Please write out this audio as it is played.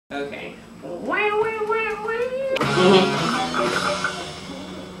Okay.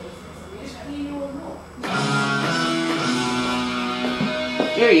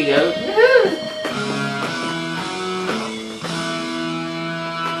 There you go.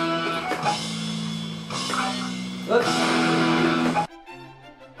 Oops.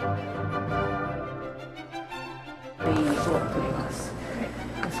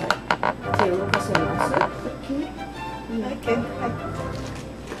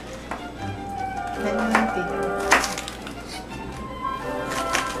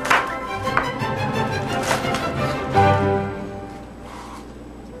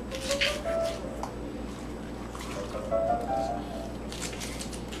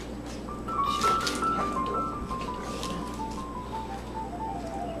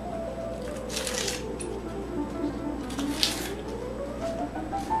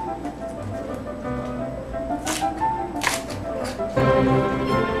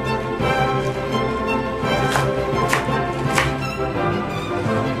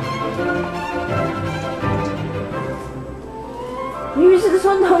水で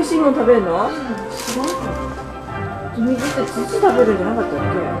そんな美味しいもの食べるの？すごい。水って土食べるんじゃなかったっ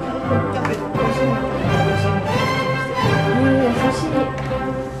け？優しい。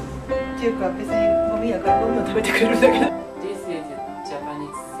っていうか別にゴミやからゴミを食べてくれるだけだ。This is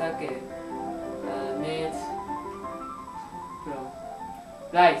Japanese sake made from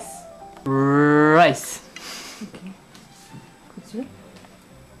rice. Rice. こっち？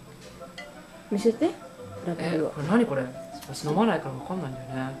見せて。ラベルを。これ何これ？私飲まないからわかんないんだよ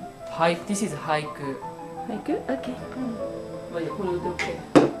ね。This is 俳句。俳句？ OK。まあいいや、これ置いておけ。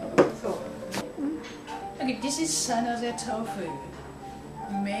そう。Okay, this is San Jose tofu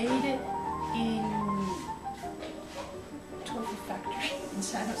made in tofu factory in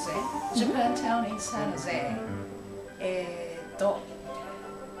San Jose, Japantown in San Jose.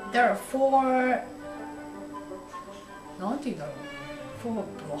 There are four. なんて言うんだろう。Four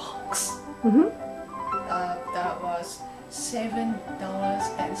blocks. That was $7.60.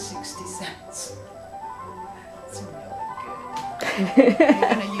 It's really good. We're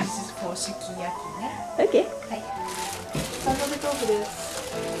gonna use this for Sukiyaki ね。OK。はい。サンドル豆腐です。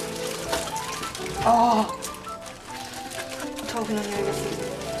ああ。豆腐の匂いがする。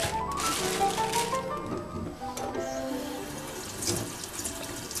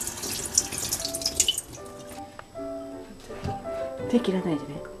手切らないでね。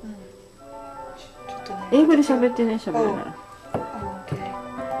英語で喋ってね、喋るなら。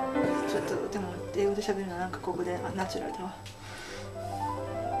ちょっとでも英語で喋るのはなんかここでナチュラルだわ。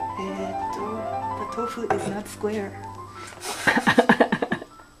The tofu is not square. ど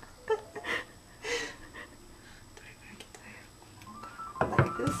れくらい切ったらいいのかな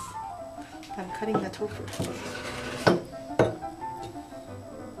Like this. I'm cutting the tofu.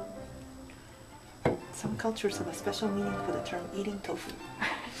 Some cultures have a special meaning for the term eating tofu.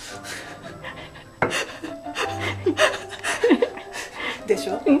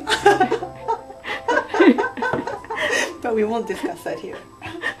 But we won't discuss that here.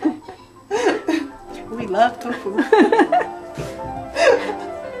 We love tofu.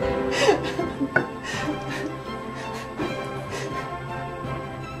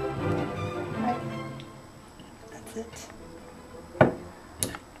 That's it.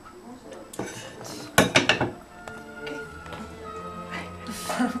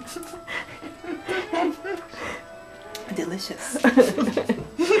 Delicious.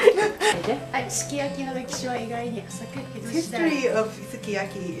 はい、すき焼きの歴史は意外に浅く、江戸時代 History of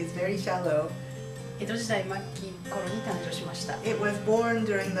Sukiyaki is very shallow. 江戸時代末期頃に誕生しました。It was born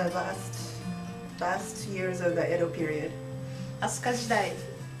during the last years of the Edo period. 飛鳥時代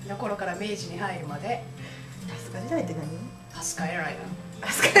の頃から明治に入るまで。飛鳥時代って何？飛鳥エライな。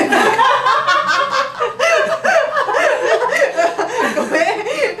飛鳥エライ。ごめん。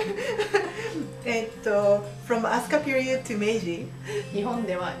From Asuka period to Meiji. 日本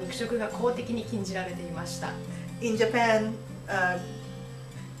では肉食が公的に禁じられていました。In Japan,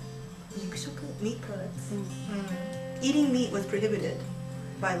 肉食 meat products. Eating meat was prohibited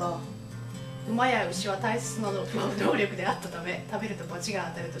by law. 馬や牛は体質の動力であったため、食べると罰が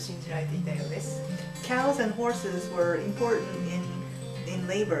当たると信じられていたようです。Cows and horses were important in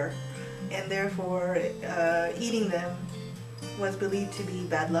labor, and therefore eating them was believed to be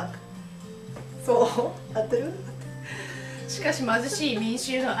bad luck. そう合ってる？しかし貧しい民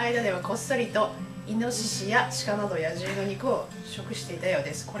衆の間ではこっそりとイノシシや鹿など野獣の肉を食していたよう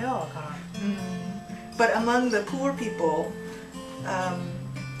です。これはわからん。But among the poor people,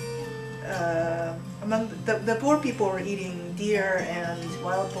 among the poor people were eating deer and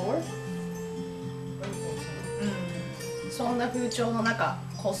wild boar. そんな風潮の中、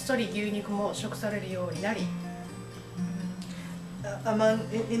こっそり牛肉も食されるようになり、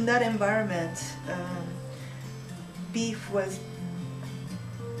in that environment, beef was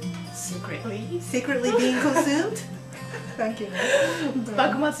secretly being consumed. Thank you.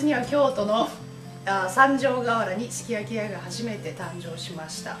 幕末には京都の三条河原にすき焼き屋が初めて誕生しま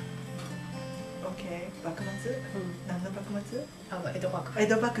した。 Okay, 幕末？何の幕末？江戸幕府。江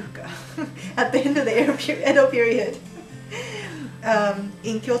戸幕府か。At the end of the Edo period,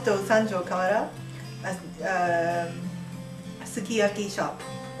 in Kyoto, Sanjo Kawara, a Sukiyaki shop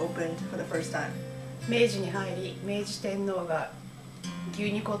opened for the first time. 明治に入り、明治天皇が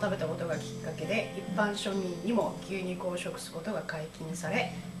牛肉を食べたことがきっかけで、一般庶民にも牛肉を食すことが解禁さ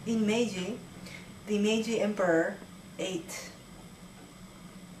れ、 In Meiji, the Meiji emperor ate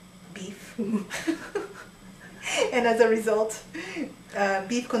beef, and as a result,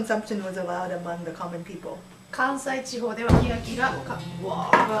 beef consumption was allowed among the common people. 関西地方ではすき焼きが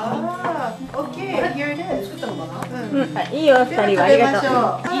Ah, okay, here it is. 作ったのかな？いいよ、二人はありがとう。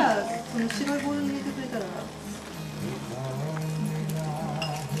その白いボウルに入れてくれたら、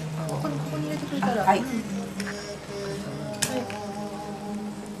ここに入れてくれたら、はい。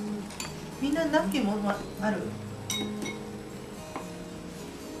みんなナプキンもある？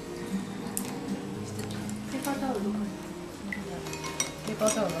ペーパータオルどこに？ペーパー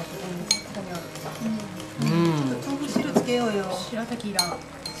タオルはここにある。豆腐汁つけようよ。白滝いらん。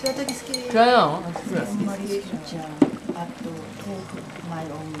白滝好き。嫌いなの？あんまり好きじゃん。じゃあ、あと豆腐マヨ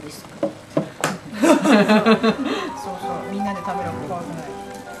ンですか。そうそう、みんなで食べるの怖くない。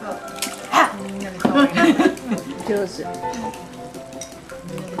みんなで倒れる。上手。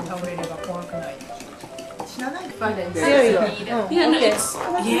みんなで倒れれば怖くない。知らない？強いよ。Yeah, no, it's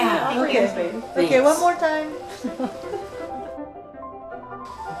yeah. Okay, one more time.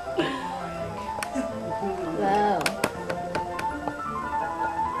 Wow.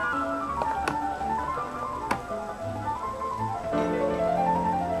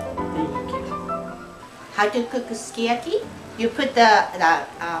 How to cook sukiyaki? You put the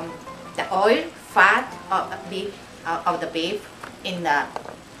oil, fat of the beef in the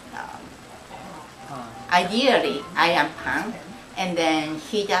ideally iron pan, and then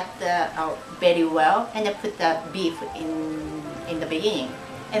heat up the very well, and then put the beef in the beginning,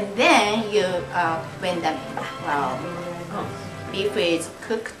 and then you when the beef is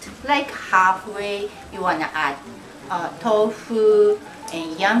cooked like halfway, you wanna add tofu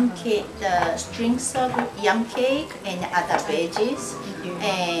and yam cake, the strings of yam cake and other veggies,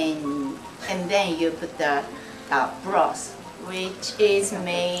 and then you put the broth, which is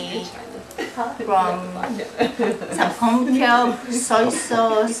made from some pumpkin, soy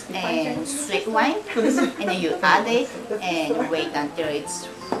sauce, and sweet wine, and then you add it and wait until it's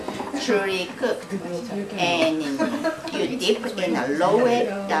truly cooked, and you dip in a low it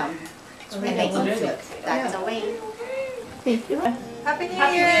down and make it cook. That's the way. Happy New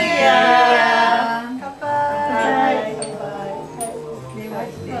Year! Bye.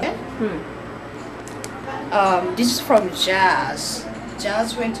 This is from Jazz.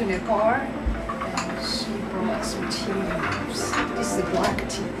 Jazz went to Nepal and she brought some tea leaves. This is black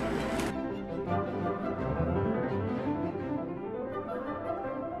tea.